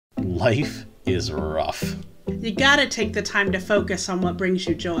life is rough. You gotta take the time to focus on what brings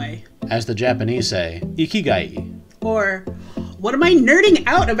you joy. As the Japanese say, ikigai. Or, what am I nerding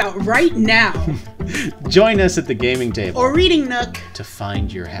out about right now? Join us at the gaming table. Or reading nook. To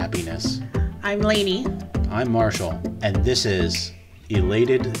find your happiness. I'm Laney. I'm Marshall. And this is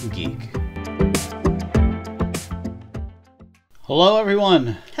Elated Geek. Hello,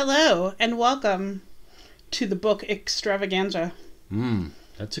 everyone. Hello, and welcome to the Book Extravaganza.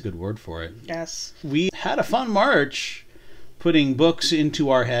 That's a good word for it. Yes. We had a fun March putting books into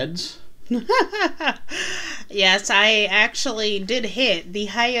our heads. Yes, I actually did hit the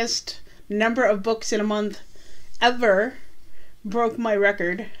highest number of books in a month ever. Broke my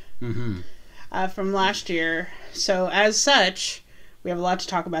record from last year. So as such, we have a lot to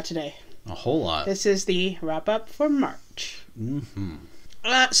talk about today. A whole lot. This is the wrap-up for March.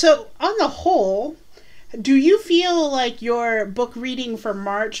 So on the whole, do you feel like your book reading for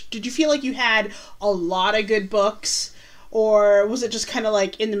March, did you feel like you had a lot of good books? Or was it just kind of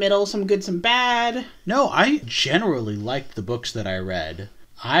like in the middle, some good, some bad? No, I generally liked the books that I read.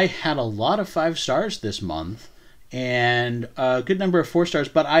 I had a lot of 5 stars this month and a good number of 4 stars,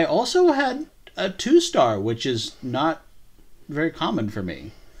 but I also had a 2-star, which is not very common for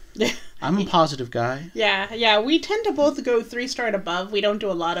me. I'm a positive guy. Yeah, we tend to both go 3-star and above. We don't do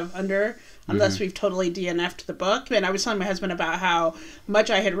a lot of under, unless we've totally DNF'd the book. And I was telling my husband about how much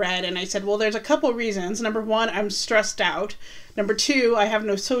I had read, and I said, well, there's a couple reasons. Number 1, I'm stressed out. Number 2, I have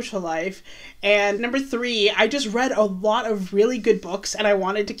no social life. And number 3, I just read a lot of really good books, and I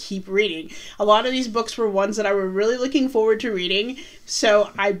wanted to keep reading. A lot of these books were ones that I were really looking forward to reading,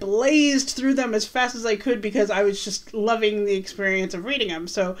 so I blazed through them as fast as I could because I was just loving the experience of reading them.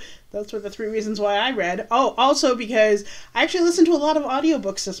 So those were the 3 reasons why I read. Oh, also because I actually listened to a lot of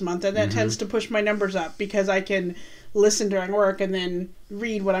audiobooks this month, and that tends to push my numbers up because I can listen during work and then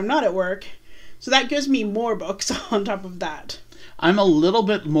read when I'm not at work. So that gives me more books on top of that. I'm a little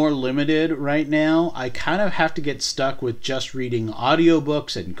bit more limited right now. I kind of have to get stuck with just reading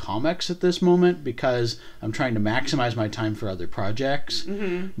audiobooks and comics at this moment because I'm trying to maximize my time for other projects.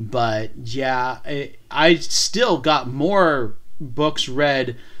 But yeah, I still got more books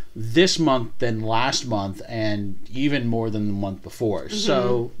read this month than last month and even more than the month before.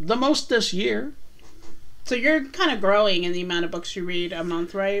 So the most this year. So you're kind of growing in the amount of books you read a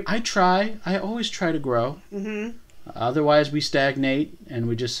month, right? I try. I always try to grow. Otherwise, we stagnate and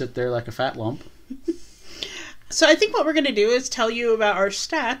we just sit there like a fat lump. So I think what we're going to do is tell you about our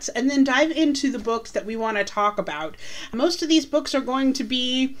stats and then dive into the books that we want to talk about. Most of these books are going to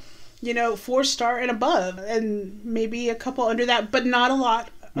be, 4-star and above, and maybe a couple under that, but not a lot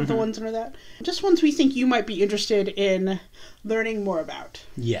of the ones under that. Just ones we think you might be interested in learning more about.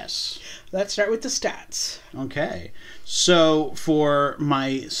 Yes. Let's start with the stats. Okay. So for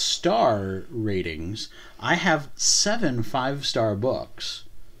my star ratings, I have 7 5-star books.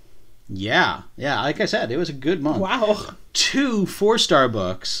 Yeah, like I said, it was a good month. Wow. 2 4-star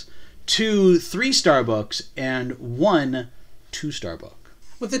books, 2 3-star books, and 1 2-star book.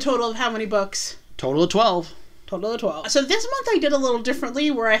 With a total of how many books? Total of 12. Total of 12. So this month I did a little differently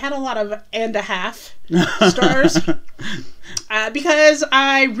where I had a lot of and a half stars. Because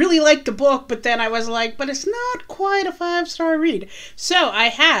I really liked the book, but then I was like, but it's not quite a 5-star read. So I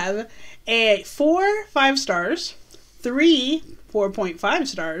have 4 5 stars, 3 4.5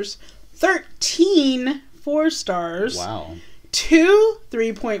 stars, 13 4 stars, Wow. 2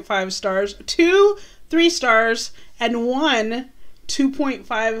 3.5 stars, 2 3 stars, and 1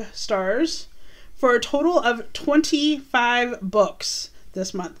 2.5 stars, for a total of 25 books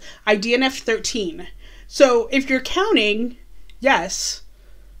this month. I DNF'd 13. So if you're counting, yes,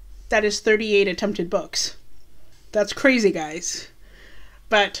 that is 38 attempted books. That's crazy, guys.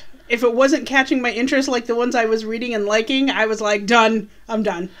 But if it wasn't catching my interest like the ones I was reading and liking, I was like, done. I'm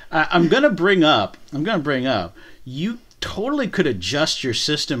done. I'm going to bring up, you totally could adjust your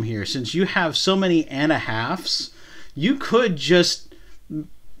system here. Since you have so many and a halves, you could just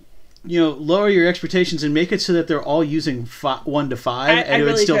lower your expectations and make it so that they're all using 1 to 5, and it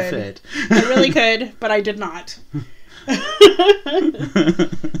would still fit. I really could, but I did not.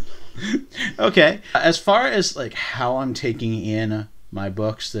 Okay. As far as how I'm taking in my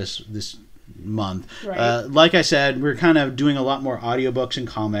books this month, right. Like I said, we're kind of doing a lot more audiobooks and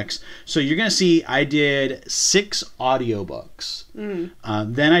comics. So you're going to see I did 6 audiobooks.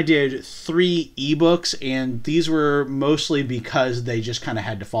 Then I did 3 ebooks, and these were mostly because they just kind of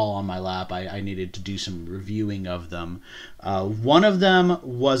had to fall on my lap. I needed to do some reviewing of them. One of them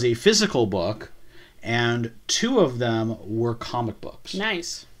was a physical book, and 2 of them were comic books.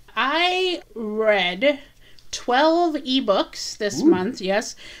 Nice. I read 12 ebooks this month,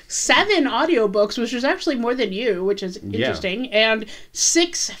 yes. 7 audiobooks, which is actually more than you, which is interesting. And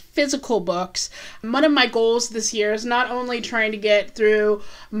 6 physical books. One of my goals this year is not only trying to get through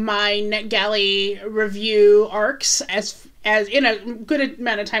my NetGalley review arcs as in a good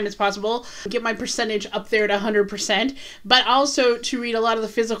amount of time as possible, get my percentage up there to 100%, but also to read a lot of the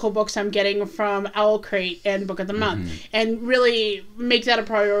physical books I'm getting from Owl Crate and Book of the Month, and really make that a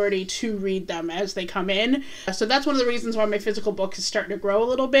priority to read them as they come in. So that's one of the reasons why my physical book is starting to grow a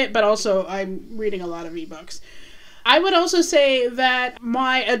little bit, but also I'm reading a lot of ebooks. I would also say that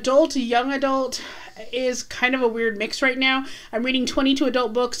my young adult is kind of a weird mix right now. I'm reading 22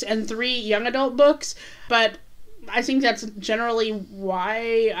 adult books and 3 young adult books, but I think that's generally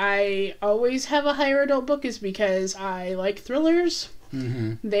why I always have a higher adult book, is because I like thrillers.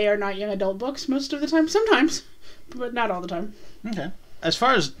 They are not young adult books most of the time. Sometimes, but not all the time. Okay. As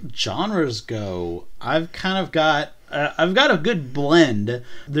far as genres go, I've kind of got a good blend.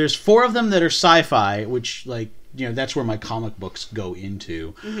 There's 4 of them that are sci-fi, which, like, you know, that's where my comic books go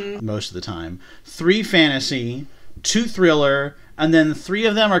into most of the time. 3 fantasy, 2 thriller, and then 3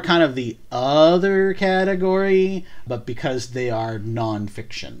 of them are kind of the other category, but because they are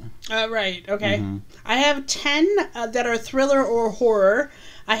nonfiction. Right, okay. I have 10 that are thriller or horror.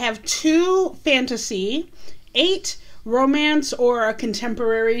 I have 2 fantasy, 8 romance or a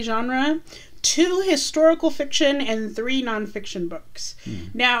contemporary genre, 2 historical fiction, and 3 nonfiction books.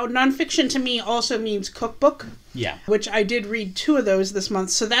 Now, nonfiction to me also means cookbook. Yeah. Which I did read 2 of those this month,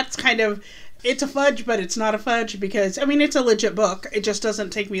 so that's kind of... It's a fudge, but it's not a fudge because, I mean, it's a legit book. It just doesn't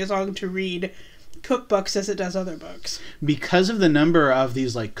take me as long to read cookbooks as it does other books. Because of the number of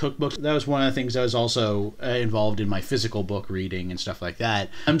these, like, cookbooks, that was one of the things I was also involved in my physical book reading and stuff like that.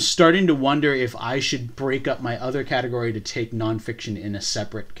 I'm starting to wonder if I should break up my other category to take nonfiction in a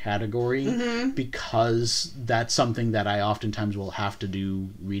separate category, because that's something that I oftentimes will have to do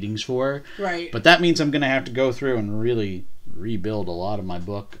readings for. Right. But that means I'm going to have to go through and really rebuild a lot of my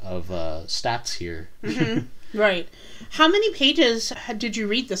book of stats here. Right. How many pages did you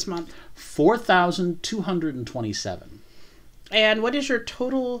read this month? 4,227. And what is your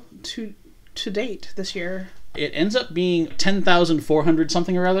total to date this year? It ends up being 10,400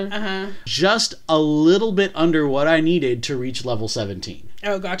 something or other. Just a little bit under what I needed to reach level 17.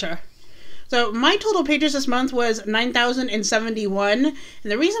 Oh, gotcha. So my total pages this month was 9,071. And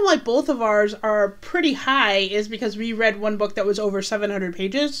the reason why both of ours are pretty high is because we read one book that was over 700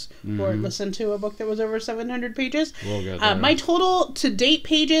 pages, or listened to a book that was over 700 pages. My total to date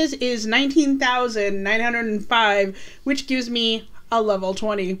pages is 19,905, which gives me a level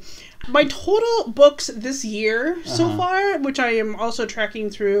 20. My total books this year so far, which I am also tracking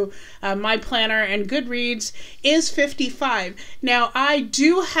through my planner and Goodreads, is 55. Now, I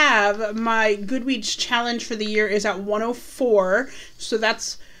do have my Goodreads challenge for the year is at 104, so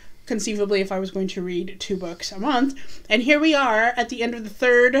that's conceivably if I was going to read 2 books a month. And here we are at the end of the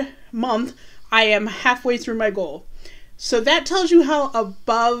 3rd month. I am halfway through my goal. So that tells you how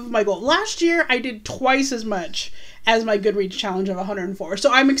above my goal. Last year, I did twice as much as my Goodreads challenge of 104.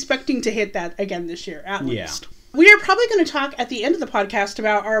 So I'm expecting to hit that again this year, at least. We are probably going to talk at the end of the podcast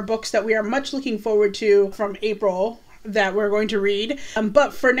about our books that we are much looking forward to from April that we're going to read.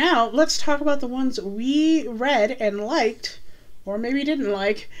 But for now, let's talk about the ones we read and liked, or maybe didn't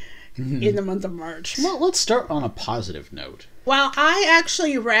like, in the month of March. Well, let's start on a positive note. Well, I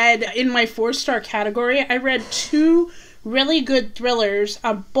actually read, in my 4-star category, I read 2 really good thrillers.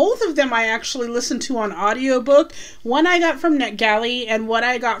 Both of them I actually listened to on audiobook. One I got from NetGalley and one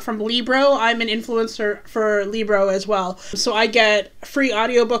I got from Libro. I'm an influencer for Libro as well. So I get free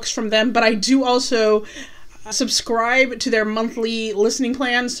audiobooks from them, but I do also subscribe to their monthly listening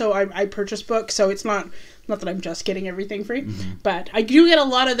plan. So I purchase books, so it's not that I'm just getting everything free, but I do get a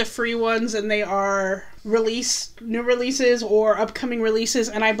lot of the free ones, and they are new releases or upcoming releases,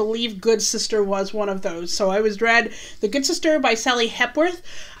 and I believe Good Sister was one of those. So I read The Good Sister by Sally Hepworth.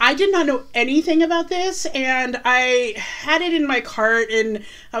 I did not know anything about this, and I had it in my cart, and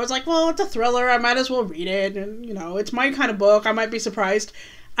I was like, well, it's a thriller, I might as well read it, and, you know, it's my kind of book, I might be surprised.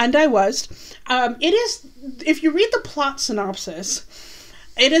 And I was. It is, if you read the plot synopsis,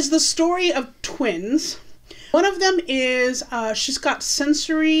 it is the story of twins. One of them is, she's got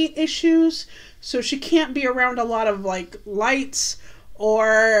sensory issues, so she can't be around a lot of, like, lights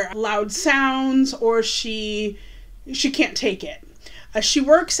or loud sounds, or she can't take it. She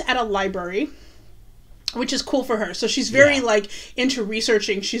works at a library, which is cool for her. So she's very, into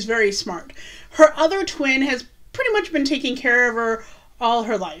researching. She's very smart. Her other twin has pretty much been taking care of her all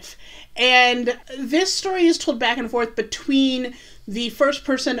her life. And this story is told back and forth between the first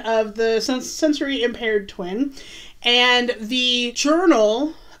person of the sensory impaired twin, and the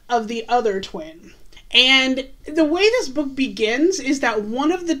journal of the other twin. And the way this book begins is that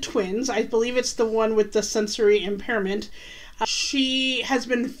one of the twins, I believe it's the one with the sensory impairment, she has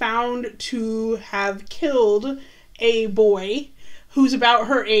been found to have killed a boy who's about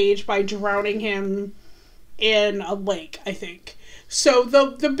her age by drowning him in a lake, I think. So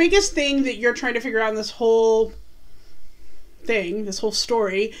the biggest thing that you're trying to figure out in this whole thing, this whole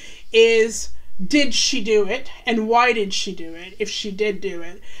story, is did she do it? And why did she do it, if she did do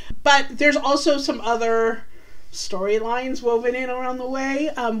it? But there's also some other storylines woven in around the way.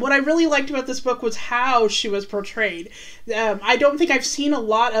 What I really liked about this book was how she was portrayed. I don't think I've seen a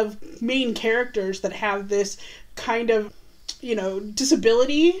lot of main characters that have this kind of,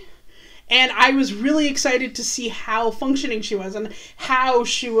 disability. And I was really excited to see how functioning she was and how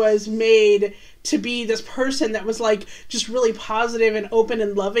she was made to be this person that was like just really positive and open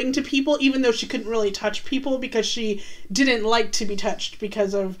and loving to people, even though she couldn't really touch people because she didn't like to be touched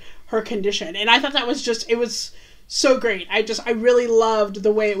because of her condition. And I thought that was it was so great. I really loved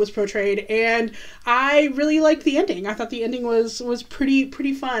the way it was portrayed, and I really liked the ending. I thought the ending was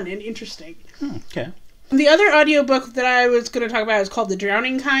pretty fun and interesting. Okay. The other audiobook that I was going to talk about is called The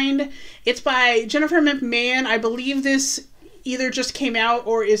Drowning Kind. It's by Jennifer McMahon. I believe this either just came out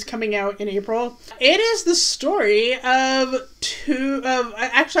or is coming out in April. It is the story of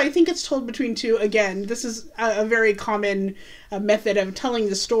actually, I think it's told between two. Again, this is a very common method of telling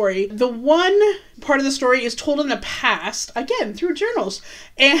the story. The one part of the story is told in the past, again, through journals.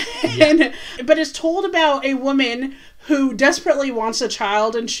 But it's told about a woman who desperately wants a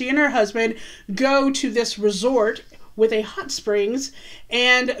child, and she and her husband go to this resort with a hot springs,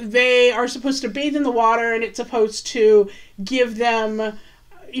 and they are supposed to bathe in the water, and it's supposed to give them,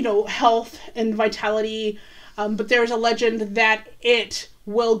 health and vitality. But there's a legend that it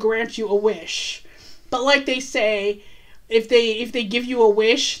will grant you a wish. But like they say, if they give you a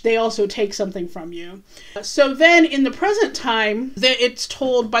wish, they also take something from you. So then in the present time, it's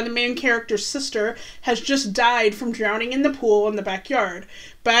told by the main character's sister has just died from drowning in the pool in the backyard.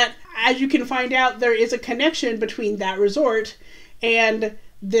 But as you can find out, there is a connection between that resort and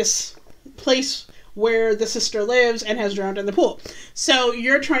this place where the sister lives and has drowned in the pool. So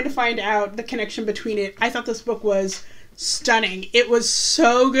you're trying to find out the connection between it. I thought this book was stunning. It was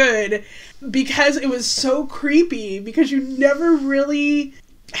so good because it was so creepy, because you never really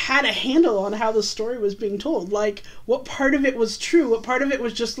had a handle on how the story was being told. Like, what part of it was true? What part of it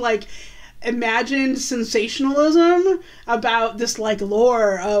was just like imagined sensationalism about this like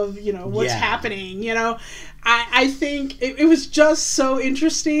lore of, what's happening, I think it was just so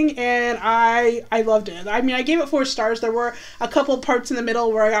interesting, and I loved it. I mean, I gave it 4 stars. There were a couple parts in the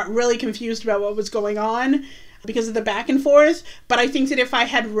middle where I got really confused about what was going on because of the back and forth, but I think that if I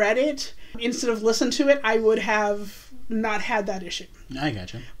had read it instead of listened to it, I would have not had that issue. I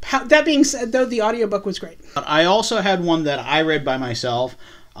gotcha. That being said, though, the audiobook was great. I also had one that I read by myself.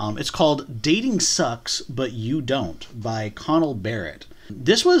 It's called Dating Sucks, But You Don't by Connell Barrett.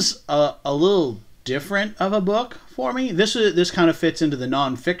 This was a little different of a book for me. This kind of fits into the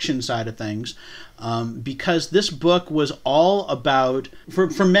nonfiction side of things, because this book was all about,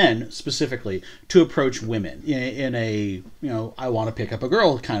 for men specifically, to approach women in a, I want to pick up a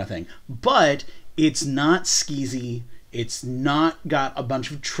girl kind of thing. But it's not skeezy. It's not got a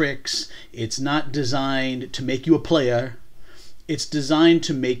bunch of tricks. It's not designed to make you a player. It's designed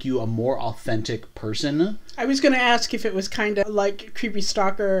to make you a more authentic person. I was going to ask if it was kind of like Creepy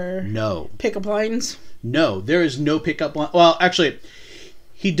Stalker. No. Pickup lines. No, there is no pickup line. Well, actually,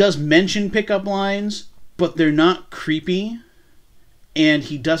 he does mention pickup lines, but they're not creepy. And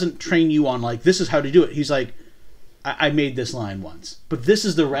he doesn't train you on, like, this is how to do it. He's like, I made this line once. But this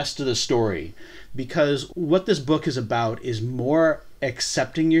is the rest of the story. Because what this book is about is more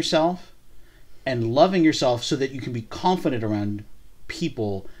accepting yourself and loving yourself so that you can be confident around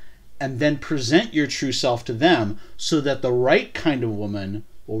people and then present your true self to them so that the right kind of woman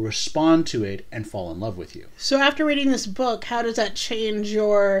will respond to it and fall in love with you. So after reading this book, how does that change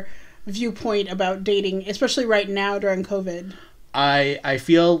your viewpoint about dating, especially right now during COVID? I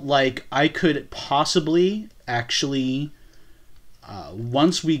feel like I could possibly actually,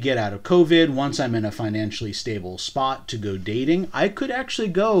 once we get out of COVID, once I'm in a financially stable spot to go dating, I could actually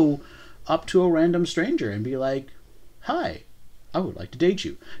go up to a random stranger and be like, hi, I would like to date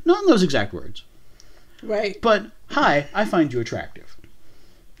you. Not in those exact words. Right. But, hi, I find you attractive.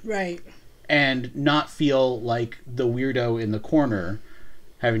 Right. And not feel like the weirdo in the corner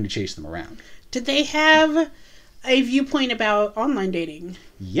having to chase them around. Did they have a viewpoint about online dating.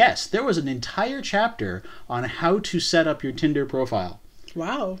 Yes, there was an entire chapter on how to set up your Tinder profile.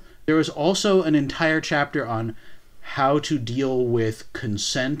 Wow. There was also an entire chapter on how to deal with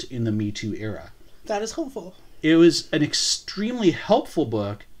consent in the Me Too era. That is helpful. It was an extremely helpful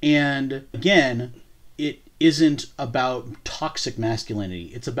book, and again, it isn't about toxic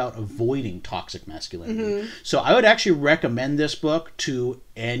masculinity. It's about avoiding toxic masculinity. So I would actually recommend this book to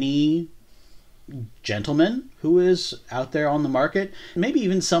any gentleman who is out there on the market, maybe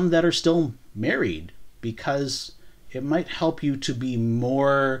even some that are still married, because it might help you to be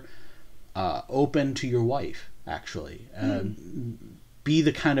more open to your wife, actually. Be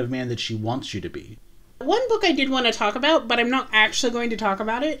the kind of man that she wants you to be. One book I did want to talk about, but I'm not actually going to talk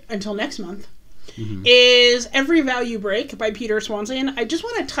about it until next month, is Every Value Break by Peter Swanson. I just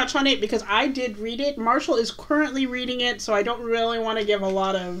want to touch on it because I did read it. Marshall is currently reading it, so I don't really want to give a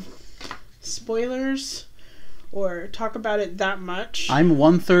lot of spoilers or talk about it that much. I'm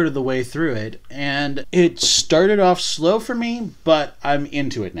 1/3 of the way through it, and it started off slow for me, but I'm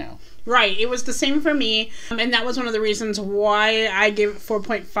into it now. Right, it was the same for me, and that was one of the reasons why I gave it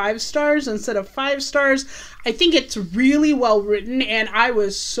 4.5 stars instead of 5 stars. I think it's really well written, and I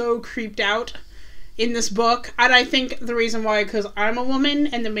was so creeped out in this book. And I think the reason why, because I'm a woman,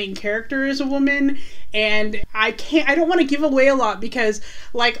 and the main character is a woman, and I don't want to give away a lot, because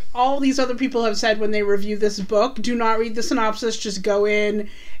like all these other people have said when they review this book, do not read the synopsis, just go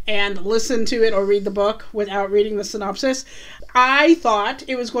in and listen to it or read the book without reading the synopsis. I thought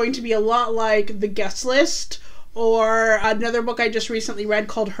it was going to be a lot like The Guest List or another book I just recently read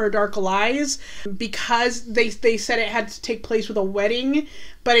called Her Dark Lies, because they said it had to take place with a wedding,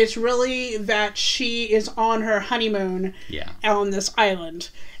 but it's really that she is on her honeymoon on this island.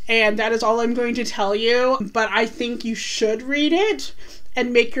 And that is all I'm going to tell you, but I think you should read it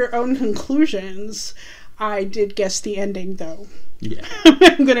and make your own conclusions. I did guess the ending, though. Yeah.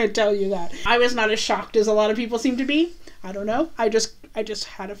 I'm going to tell you that. I was not as shocked as a lot of people seem to be. I don't know. I just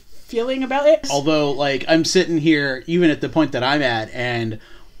had a feeling about it. Although, like, I'm sitting here, even at the point that I'm at, and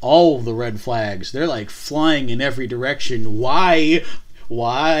all the red flags, they're, like, flying in every direction. Why?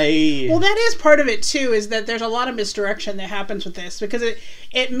 Well, that is part of it, too, is that there's a lot of misdirection that happens with this, because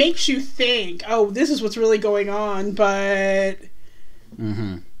it makes you think, oh, this is what's really going on, but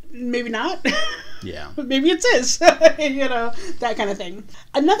maybe not. Yeah. Maybe it is. You know, that kind of thing.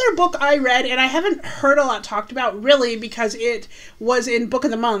 Another book I read, and I haven't heard a lot talked about, really, because it was in Book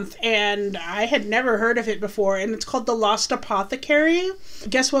of the Month, and I had never heard of it before, and it's called The Lost Apothecary.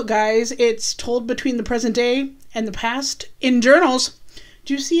 Guess what, guys? It's told between the present day and the past in journals.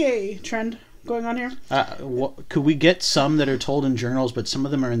 Do you see a trend going on here? Could we get some that are told in journals, but some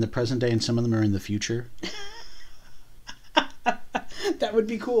of them are in the present day and some of them are in the future? That would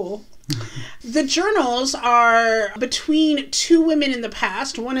be cool. The journals are between two women in the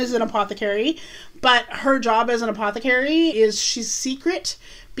past. One is an apothecary, but her job as an apothecary is she's secret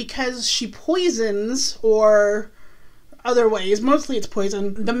because she poisons, or other ways, mostly it's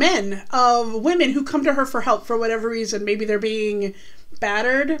poison, the men of women who come to her for help for whatever reason. Maybe they're being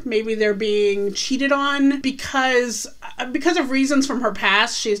battered, maybe they're being cheated on. Because of reasons from her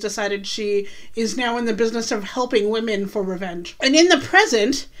past, she's decided she is now in the business of helping women for revenge. And in the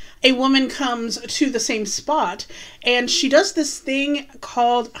present, a woman comes to the same spot, and she does this thing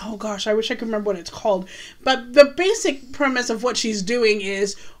called, oh gosh, I wish I could remember what it's called, but the basic premise of what she's doing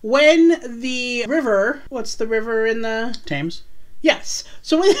is when the river, what's the river in the... Thames? Yes.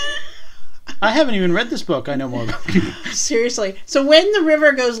 So when... I haven't even read this book. I know more about it. Seriously. So when the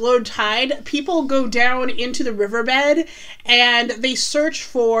river goes low tide, people go down into the riverbed and they search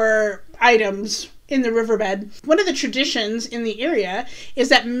for items in the riverbed. One of the traditions in the area is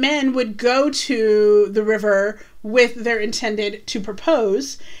that men would go to the river with their intended to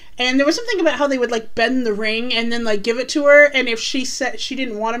propose. And there was something about how they would, like, bend the ring and then, like, give it to her. And if she said she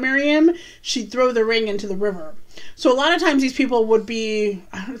didn't want to marry him, she'd throw the ring into the river. So a lot of times these people would be,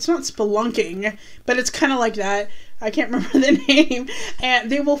 it's not spelunking, but it's kind of like that. I can't remember the name. And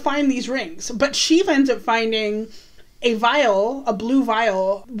they will find these rings. But she ends up finding a vial, a blue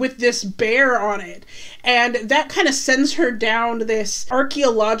vial, with this bear on it. And that kind of sends her down this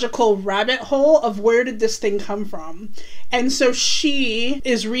archaeological rabbit hole of where did this thing come from. And so she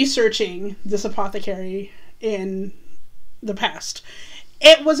is researching this apothecary in the past.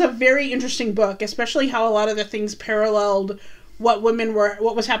 It was a very interesting book, especially how a lot of the things paralleled what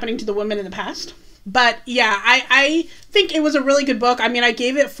was happening to the women in the past. But yeah, I think it was a really good book. I mean, I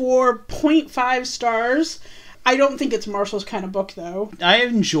gave it 4.5 stars. I don't think it's Marshall's kind of book, though. I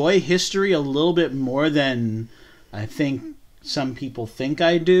enjoy history a little bit more than I think some people think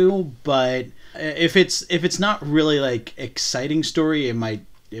I do, but if it's not really like exciting story, it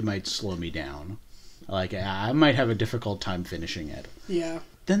might slow me down. Like I might have a difficult time finishing it. Yeah.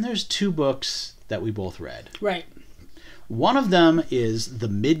 Then there's 2 books that we both read. Right. One of them is The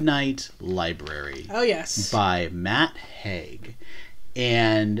Midnight Library. Oh, yes. By Matt Haig.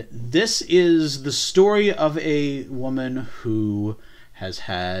 And this is the story of a woman who has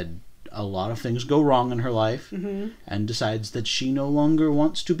had a lot of things go wrong in her life and decides that she no longer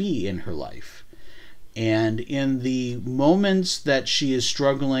wants to be in her life. And in the moments that she is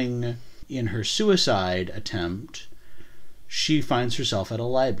struggling in her suicide attempt, she finds herself at a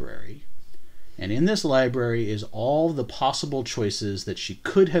library. And in this library is all the possible choices that she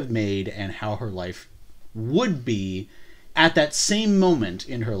could have made and how her life would be at that same moment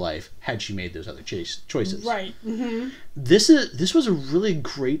in her life had she made those other choices. Right. Mm-hmm. This was a really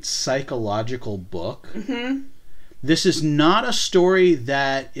great psychological book. Mm-hmm. This is not a story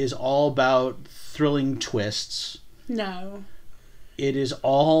that is all about thrilling twists. No. It is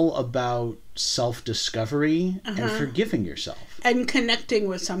all about self-discovery and forgiving yourself. And connecting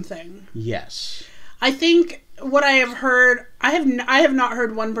with something. Yes. I think what I have heard, I have not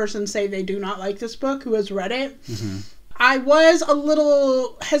heard one person say they do not like this book who has read it. Mm-hmm. I was a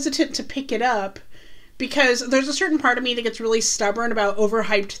little hesitant to pick it up because there's a certain part of me that gets really stubborn about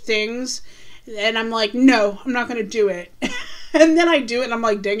overhyped things. And I'm like, no, I'm not going to do it. And then I do it and I'm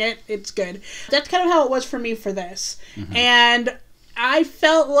like, dang it, it's good. That's kind of how it was for me for this. Mm-hmm. And I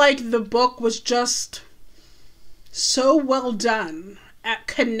felt like the book was just so well done at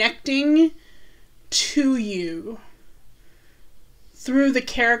connecting to you through the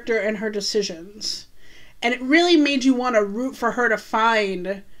character and her decisions. And it really made you want to root for her to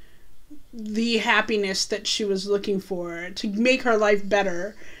find the happiness that she was looking for, to make her life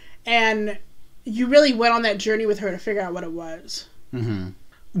better. And you really went on that journey with her to figure out what it was. Mm-hmm.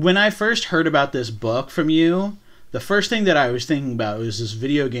 When I first heard about this book from you, the first thing that I was thinking about was this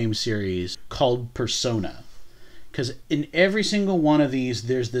video game series called Persona. Because in every single one of these,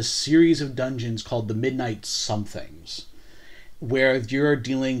 there's this series of dungeons called the Midnight Somethings, where you're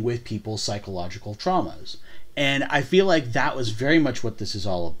dealing with people's psychological traumas. And I feel like that was very much what this is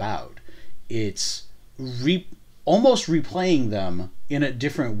all about. It's almost replaying them in a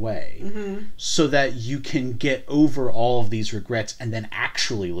different way so that you can get over all of these regrets and then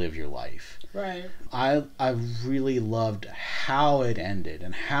actually live your life. Right. I really loved how it ended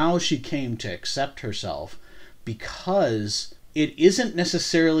and how she came to accept herself, because it isn't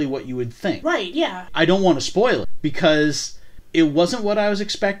necessarily what you would think. Right, yeah. I don't want to spoil it because it wasn't what I was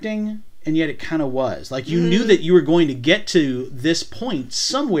expecting, and yet it kind of was. Like, you knew that you were going to get to this point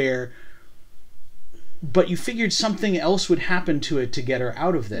somewhere, but you figured something else would happen to it to get her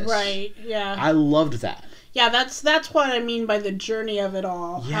out of this. Right, yeah. I loved that. Yeah, that's what I mean by the journey of it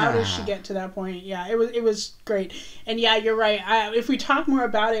all. Yeah. How does she get to that point? Yeah, it was great. And yeah, you're right. If we talk more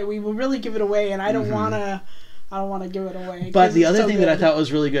about it, we will really give it away, and I don't want to give it away. But the other thing that I thought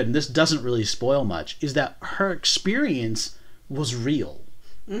was really good, and this doesn't really spoil much, is that her experience was real.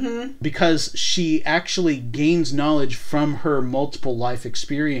 Mm-hmm. Because she actually gains knowledge from her multiple life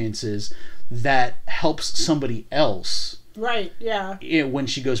experiences that helps somebody else. Right, yeah. When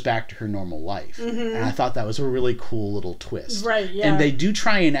she goes back to her normal life. Mm-hmm. And I thought that was a really cool little twist. Right, yeah. And they do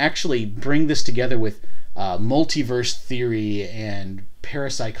try and actually bring this together with multiverse theory and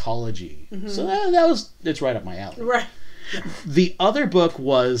parapsychology. Mm-hmm. So it's right up my alley. Right. The other book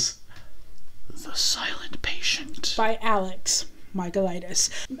was The Silent Patient by Alex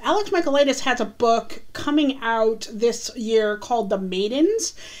Michalides. Alex Michalides has a book coming out this year called The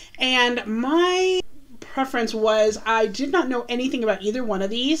Maidens, and my preference was I did not know anything about either one of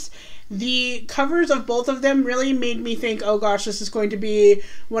these. The covers of both of them really made me think, oh gosh, this is going to be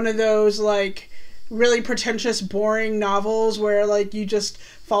one of those like really pretentious, boring novels where like you just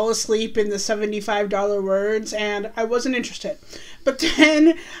fall asleep in the $75 words, and I wasn't interested. But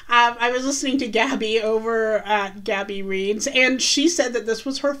then I was listening to Gabby over at Gabby Reads, and she said that this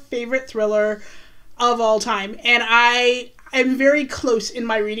was her favorite thriller of all time. And I'm very close in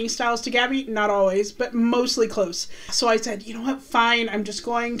my reading styles to Gabby. Not always, but mostly close. So I said, you know what, fine, I'm just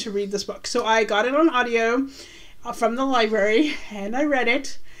going to read this book. So I got it on audio from the library, and I read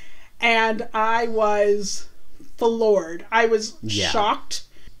it, and I was floored. I was shocked.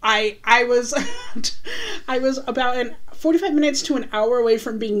 I was I was about 45 minutes to an hour away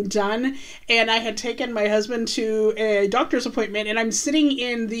from being done, and I had taken my husband to a doctor's appointment, and I'm sitting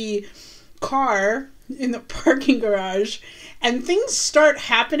in the car in the parking garage, and things start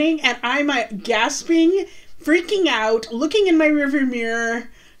happening, and I'm gasping, freaking out, looking in my rearview mirror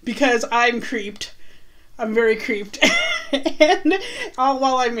because I'm creeped. I'm very creeped. And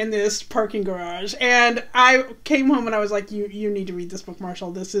while I'm in this parking garage, and I came home and I was like, you need to read this book,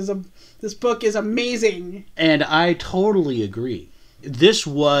 Marshall. This book is amazing. And I totally agree. This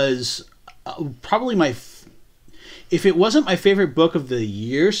was probably if it wasn't my favorite book of the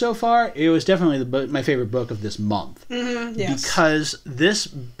year so far, it was definitely my favorite book of this month. Mm-hmm, yes. Because this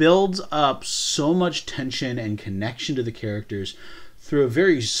builds up so much tension and connection to the characters through a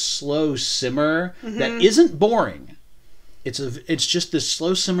very slow simmer that isn't boring. It's just this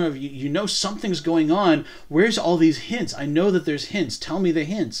slow simmer of you know something's going on. Where's all these hints? I know that there's hints. Tell me the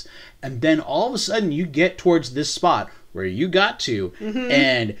hints. And then all of a sudden you get towards this spot where you got to,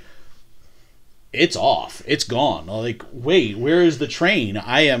 and it's off. It's gone. Like, wait, where is the train?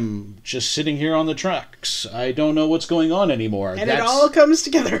 I am just sitting here on the tracks. I don't know what's going on anymore. And it all comes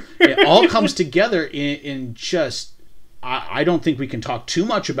together. It all comes together in just... I don't think we can talk too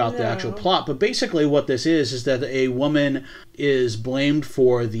much about the actual plot, but basically what this is that a woman is blamed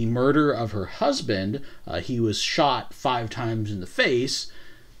for the murder of her husband. He was shot 5 times in the face,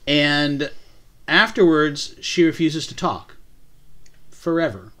 and afterwards she refuses to talk.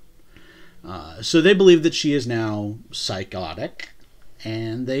 Forever. So they believe that she is now psychotic,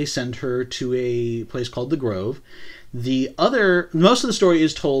 and they send her to a place called the Grove. Most of the story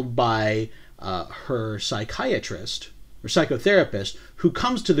is told by her psychiatrist, or psychotherapist, who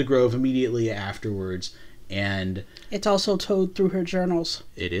comes to the Grove immediately afterwards, and... It's also told through her journals.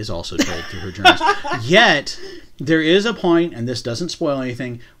 It is also told through her journals. Yet, there is a point, and this doesn't spoil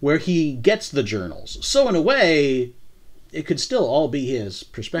anything, where he gets the journals. So in a way, it could still all be his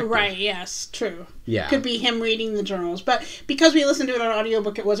perspective. Right, yes, true. Yeah. Could be him reading the journals. But because we listened to it on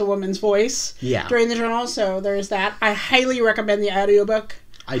audiobook, it was a woman's voice during the journal, so there's that. I highly recommend the audiobook.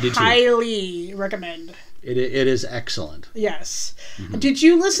 I did too. Highly recommend. It is excellent. Yes. Did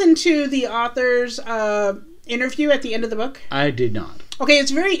you listen to the author's interview at the end of the book? I did not. Okay, it's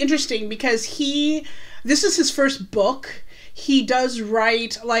very interesting because this is his first book. He does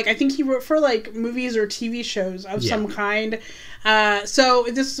write, I think he wrote for, movies or TV shows of some kind. So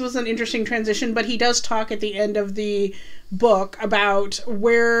this was an interesting transition, but he does talk at the end of the book about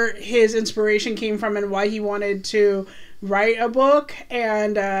where his inspiration came from and why he wanted to write a book,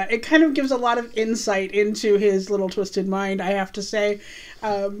 and it kind of gives a lot of insight into his little twisted mind, I have to say.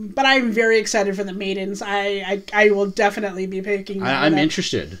 But I'm very excited for The Maidens. I will definitely be picking that I'm up.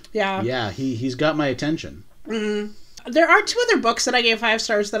 interested. Yeah. Yeah, he's got my attention. There are 2 other books that I gave 5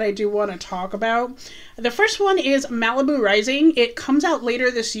 stars that I do want to talk about. The first one is Malibu Rising. It comes out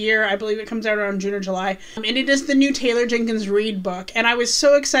later this year. I believe it comes out around June or July. And it is the new Taylor Jenkins Reid book. And I was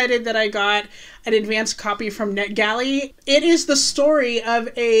so excited that I got an advanced copy from NetGalley. It is the story of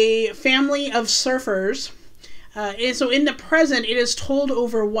a family of surfers. So in the present, it is told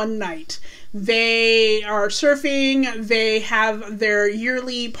over one night. They are surfing. They have their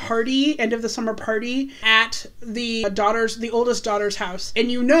yearly party, end of the summer party, at the oldest daughter's house.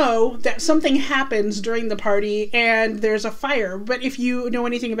 And you know that something happens during the party and there's a fire. But if you know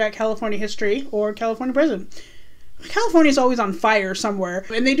anything about California history or California prison, California's always on fire somewhere.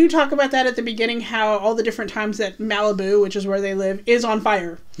 And they do talk about that at the beginning, how all the different times that Malibu, which is where they live, is on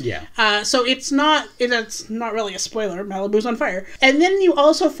fire. Yeah. So it's not really a spoiler. Malibu's on fire. And then you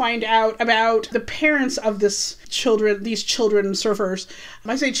also find out about the parents of these children surfers.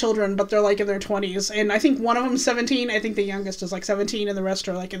 I say children, but they're in their 20s. And I think one of them's 17. I think the youngest is 17 and the rest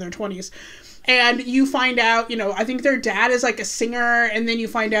are in their 20s. And you find out, I think their dad is a singer, and then you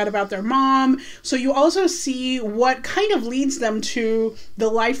find out about their mom. So you also see what kind of leads them to the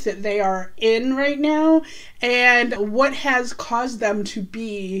life that they are in right now, and what has caused them to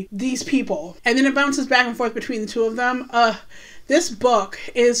be these people. And then it bounces back and forth between the 2 of them. This book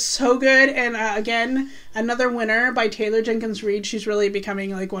is so good, and again, another winner by Taylor Jenkins Reid. She's really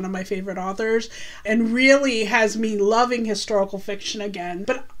becoming one of my favorite authors, and really has me loving historical fiction again.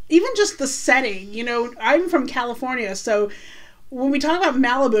 But even just the setting, I'm from California, so when we talk about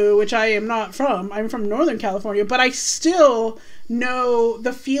Malibu, which I am not from, I'm from Northern California, but I still know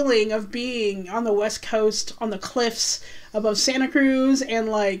the feeling of being on the West Coast, on the cliffs above Santa Cruz, and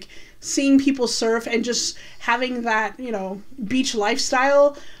seeing people surf and just having that, beach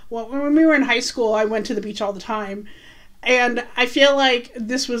lifestyle. Well, when we were in high school, I went to the beach all the time. And I feel like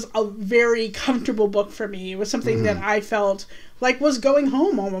this was a very comfortable book for me. It was something that I felt was going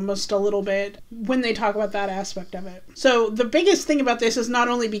home almost a little bit when they talk about that aspect of it. So the biggest thing about this is not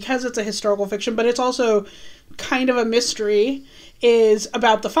only because it's a historical fiction, but it's also kind of a mystery, is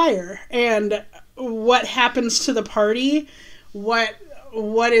about the fire and what happens to the party, what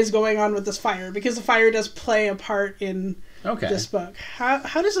is going on with this fire, because the fire does play a part in this book. How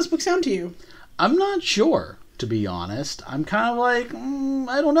does this book sound to you? I'm not sure, to be honest. I'm kind of like,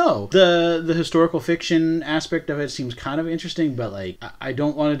 I don't know. The historical fiction aspect of it seems kind of interesting, but like, I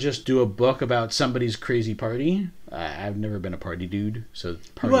don't want to just do a book about somebody's crazy party. I've never been a party dude, so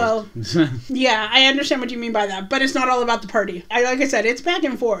parties. Well, yeah, I understand what you mean by that, but it's not all about the party. Like I said, it's back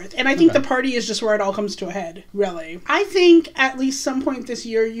and forth, and I think the party is just where it all comes to a head, really. I think at least some point this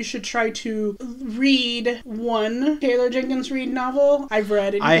year you should try to read one Taylor Jenkins Reid novel. I've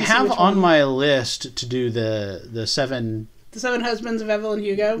read it. I have on my list to do the seven... The Seven Husbands of Evelyn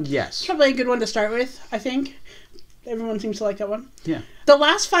Hugo. Yes. It's probably a good one to start with, I think. Everyone seems to like that one. Yeah. The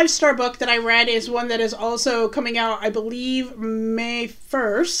last 5-star book that I read is one that is also coming out, I believe, May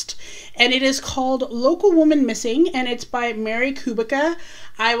 1st. And it is called Local Woman Missing, and it's by Mary Kubica.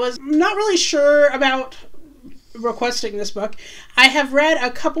 I was not really sure about requesting this book. I have read a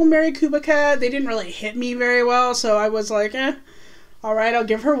couple Mary Kubica. They didn't really hit me very well, so I was like, all right, I'll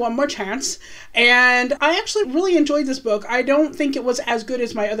give her one more chance. And I actually really enjoyed this book. I don't think it was as good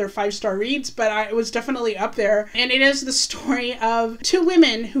as my other 5-star reads, but it was definitely up there. And it is the story of 2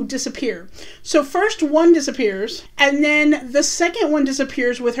 women who disappear. So first one disappears, and then the second one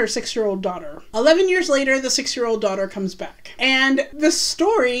disappears with her 6-year-old daughter. 11 years later, the 6-year-old daughter comes back. And the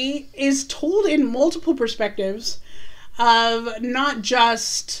story is told in multiple perspectives of not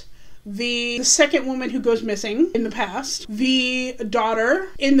just the second woman who goes missing in the past, the daughter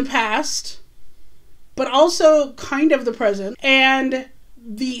in the past, but also kind of the present, and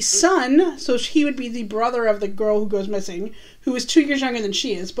the son, so he would be the brother of the girl who goes missing, who is 2 years younger than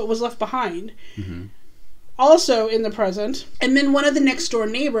she is, but was left behind, also in the present, and then one of the next door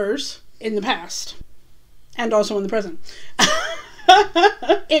neighbors in the past, and also in the present.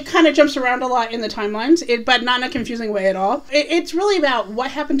 It kind of jumps around a lot in the timelines, but not in a confusing way at all. It's really about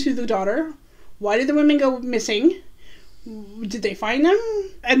what happened to the daughter. Why did the women go missing? Did they find them?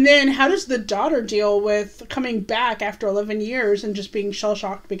 And then how does the daughter deal with coming back after 11 years and just being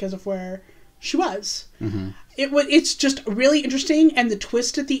shell-shocked because of where she was? It's just really interesting, and the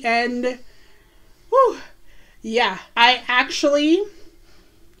twist at the end, whew, yeah. I actually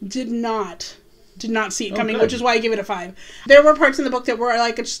did not see it coming, which is why I give it a 5. There were parts in the book that were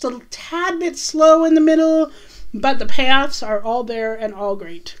like just a tad bit slow in the middle, but the payoffs are all there and all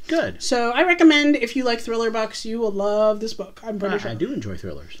great. Good. So I recommend, if you like thriller books, you will love this book. I'm pretty sure. I do enjoy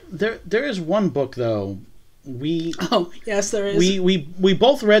thrillers. There is one book though. Yes, there is. We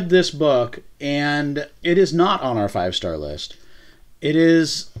both read this book, and it is not on our 5-star list. It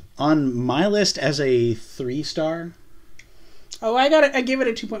is on my list as a 3-star. Oh, I give it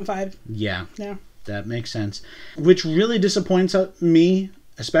a 2.5. Yeah. That makes sense. Which really disappoints me,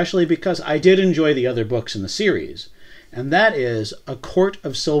 especially because I did enjoy the other books in the series. And that is A Court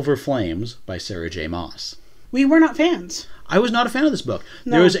of Silver Flames by Sarah J. Maas. We were not fans. I was not a fan of this book.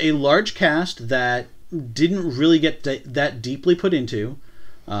 No. There was a large cast that didn't really get that deeply put into.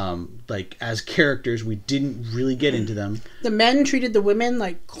 Like, as characters, we didn't really get into them. The men treated the women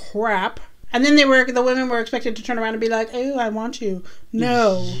like crap. And then the women were expected to turn around and be like, "Oh, I want you."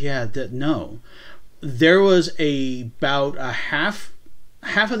 No. Yeah, no. There was about a half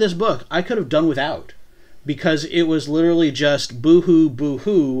of this book I could have done without, because it was literally just boo-hoo,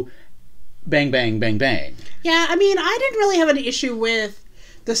 boo-hoo, bang, bang, bang, bang. Yeah, I mean, I didn't really have an issue with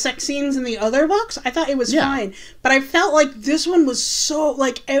the sex scenes in the other books. I thought it was fine. But I felt like this one was so,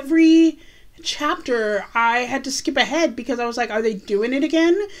 like, every chapter I had to skip ahead because I was like, are they doing it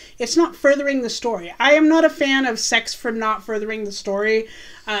again? It's not furthering the story. I am not a fan of sex for not furthering the story.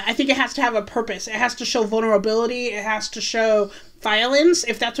 I think it has to have a purpose. It has to show vulnerability. It has to show violence,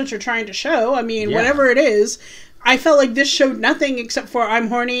 if that's what you're trying to show. I mean, whatever it is. I felt like this showed nothing except for I'm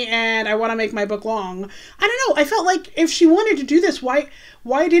horny and I want to make my book long. I don't know. I felt like if she wanted to do this, why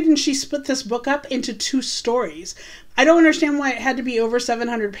didn't she split this book up into 2 stories? I don't understand why it had to be over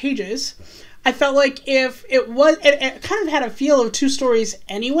 700 pages. I felt like if it was, it kind of had a feel of 2 stories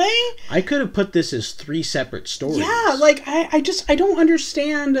anyway. I could have put this as 3 separate stories. Yeah, like, I don't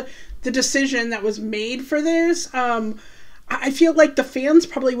understand the decision that was made for this. I feel like the fans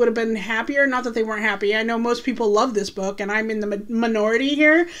probably would have been happier. Not that they weren't happy. I know most people love this book, and I'm in the minority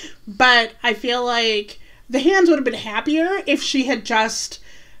here. But I feel like the fans would have been happier if she had just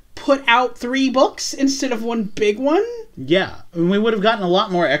put out 3 books instead of one big one. Yeah, and we would have gotten a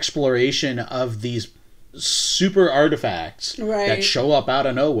lot more exploration of these super artifacts that show up out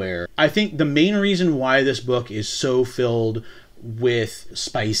of nowhere. I think the main reason why this book is so filled with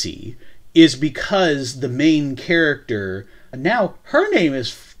spicy is because the main character, now her name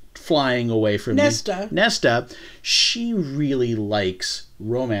is flying away from Nesta. Nesta, she really likes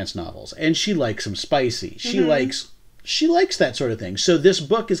romance novels, and she likes them spicy. She likes that sort of thing. So this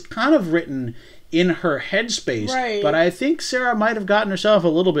book is kind of written in her headspace. Right. But I think Sarah might have gotten herself a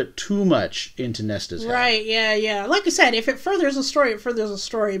little bit too much into Nesta's head. Right, yeah. Like I said, if it furthers a story, it furthers a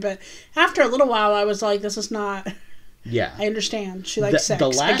story. But after a little while, I was like, this is not... Yeah. I understand. She likes sex. The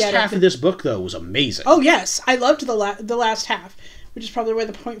last half of this book, though, was amazing. Oh, yes. I loved the last half, which is probably where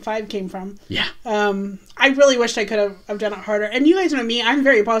the 0.5 came from. Yeah. I really wished I could have done it harder. And you guys know me, I'm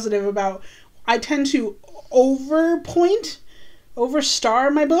very positive about... I tend to overstar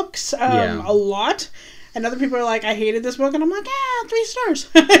my books a lot. And other people are like, I hated this book. And I'm like, 3 stars.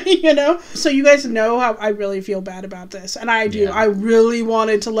 You know? So you guys know how I really feel bad about this. And I do. Yeah. I really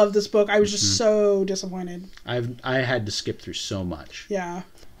wanted to love this book. I was just so disappointed. I had to skip through so much. Yeah.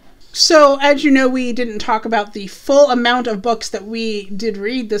 So, as you know, we didn't talk about the full amount of books that we did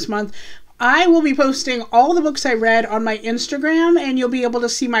read this month. I will be posting all the books I read on my Instagram, and you'll be able to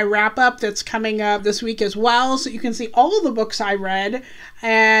see my wrap-up that's coming up this week as well. So you can see all of the books I read,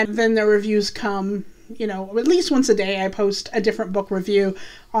 and then the reviews come... You know, at least once a day I post a different book review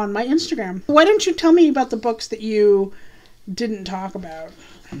on my Instagram. Why don't you tell me about the books that you didn't talk about?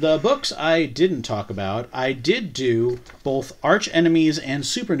 The books I didn't talk about, I did do both Archenemies and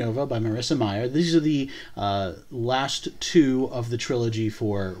SuperNova by Marissa Meyer. These are the last 2 of the trilogy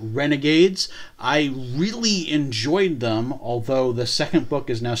for Renegades. I really enjoyed them, although the second book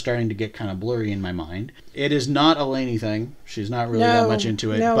is now starting to get kind of blurry in my mind. It is not a Laney thing. She's not really that much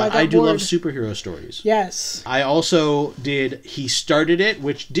into it. No, but I do bored. love superhero stories. Yes. I also did He Started It,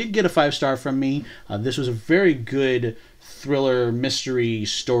 which did get a 5-star from me. This was a very good thriller mystery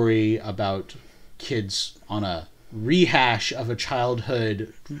story about kids on a rehash of a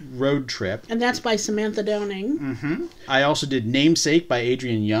childhood road trip. And that's by Samantha Downing. Mm-hmm. I also did Namesake by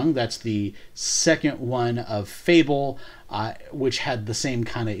Adrienne Young. That's the second one of Fable, which had the same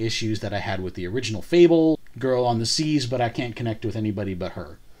kind of issues that I had with the original Fable. Girl on the seas, but I can't connect with anybody but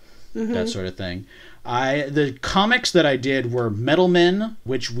her. Mm-hmm. That sort of thing. The comics that I did were Metal Men,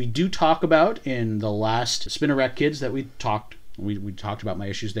 which we do talk about in the last Spinner Rack Kids that we talked about my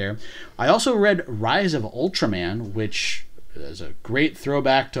issues there. I also read Rise of Ultraman, which is a great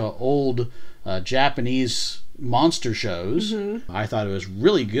throwback to old Japanese monster shows. Mm-hmm. I thought it was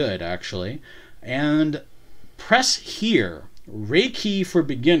really good, actually. And Press Here, Reiki for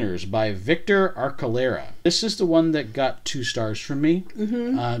Beginners by Victor Archalera. This is the one that got 2 stars from me,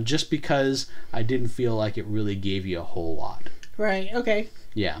 just because I didn't feel like it really gave you a whole lot. Right, okay.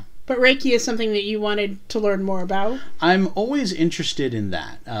 Yeah. But Reiki is something that you wanted to learn more about? I'm always interested in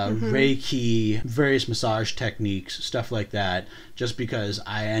that. Reiki, various massage techniques, stuff like that, just because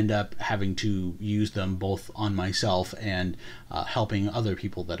I end up having to use them both on myself and helping other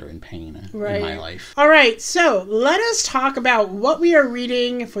people that are in pain in my life. All right, so let us talk about what we are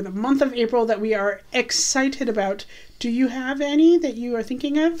reading for the month of April that we are excited about. Do you have any that you are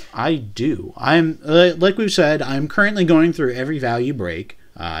thinking of? I do. I'm like we've said, I'm currently going through Every Value Break.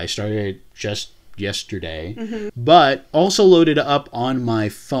 I started just yesterday, but also loaded up on my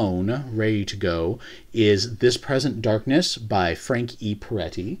phone, ready to go, is This Present Darkness by Frank E.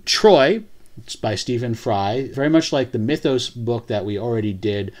 Peretti. Troy, it's by Stephen Fry, very much like the Mythos book that we already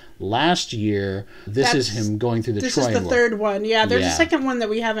did last year. This is him going through the Troy This is the third one. Yeah, there's a second one that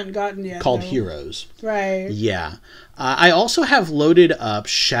we haven't gotten yet. Called Heroes. Right. Yeah. I also have loaded up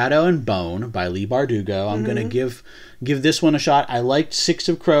Shadow and Bone by Lee Bardugo. I'm going to give this one a shot. I liked Six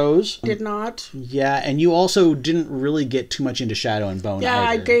of Crows. Did not. Yeah, and you also didn't really get too much into Shadow and Bone either.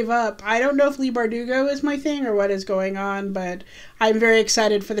 I gave up. I don't know if Lee Bardugo is my thing or what is going on, but I'm very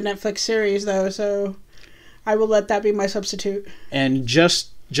excited for the Netflix series, though, so I will let that be my substitute. And just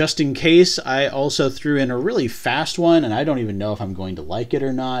in case, I also threw in a really fast one, and I don't even know if I'm going to like it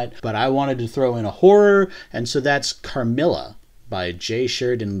or not, but I wanted to throw in a horror, and so that's Carmilla by J.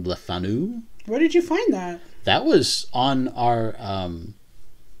 Sheridan Le Fanu. Where did you find that? That was on our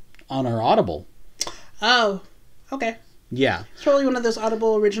Audible. Oh, okay. Yeah. It's probably one of those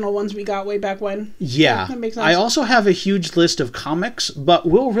Audible original ones we got way back when. Yeah. That makes sense. I also have a huge list of comics, but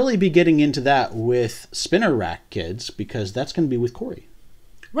we'll really be getting into that with Spinner Rack Kids, because that's going to be with Corey.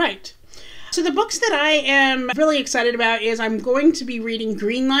 Right. So the books that I am really excited about is I'm going to be reading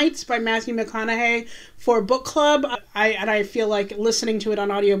Green Lights by Matthew McConaughey for book club. I feel like listening to it on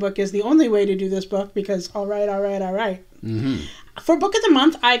audiobook is the only way to do this book because all right. Mm-hmm. For book of the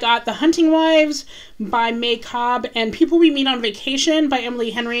month, I got The Hunting Wives by May Cobb and People We Meet on Vacation by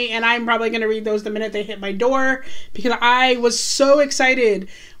Emily Henry, and I'm probably going to read those the minute they hit my door because I was so excited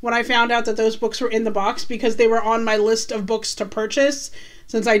when I found out that those books were in the box because they were on my list of books to purchase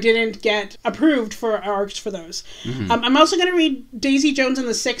since I didn't get approved for ARCs for those. Mm-hmm. I'm also going to read Daisy Jones and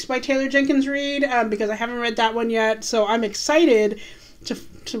the Six by Taylor Jenkins Reid because I haven't read that one yet, so I'm excited to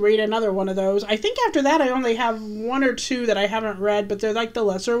to read another one of those. I think after that I only have one or two that I haven't read, but they're like the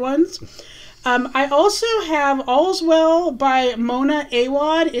lesser ones. I also have All's Well by Mona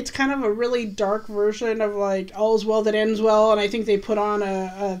Awad. It's kind of a really dark version of like All's Well That Ends Well, and I think they put on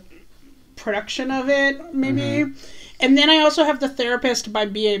a production of it, maybe. Mm-hmm. And then I also have The Therapist by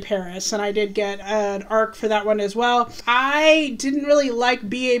B.A. Paris, and I did get an arc for that one as well. I didn't really like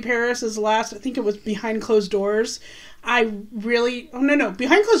B.A. Paris's last, I think it was Behind Closed Doors. Behind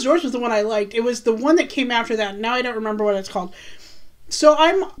Closed Doors was the one I liked. It was the one that came after that. Now I don't remember what it's called. So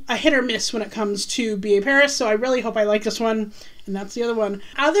I'm a hit or miss when it comes to B.A. Paris, so I really hope I like this one, and that's the other one.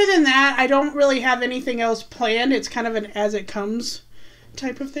 Other than that, I don't really have anything else planned. It's kind of an as-it-comes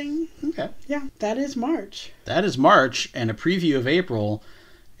type of thing. Okay. Yeah, that is March. That is March, and a preview of April,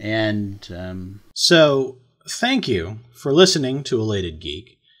 and... So, thank you for listening to Elated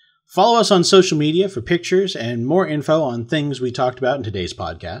Geek. Follow us on social media for pictures and more info on things we talked about in today's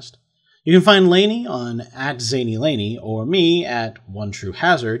podcast. You can find Laney on @ZaineyLaney or me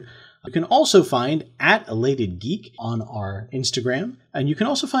 @OneTrueHazard. You can also find @Elated Geek on our Instagram, and you can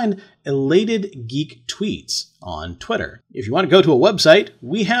also find Elated Geek tweets on Twitter. If you want to go to a website,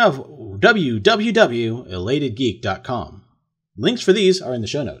 we have www.elatedgeek.com. Links for these are in the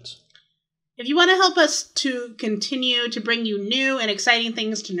show notes. If you want to help us to continue to bring you new and exciting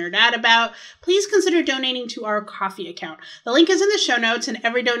things to nerd out about, please consider donating to our Kofi account. The link is in the show notes, and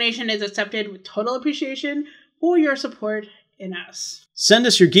every donation is accepted with total appreciation for your support in us. Send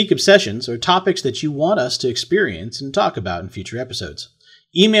us your geek obsessions or topics that you want us to experience and talk about in future episodes.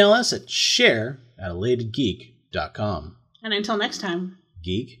 Email us at share@elatedgeek.com. And until next time,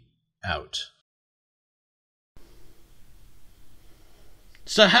 geek out.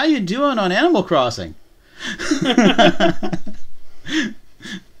 So how you doing on Animal Crossing?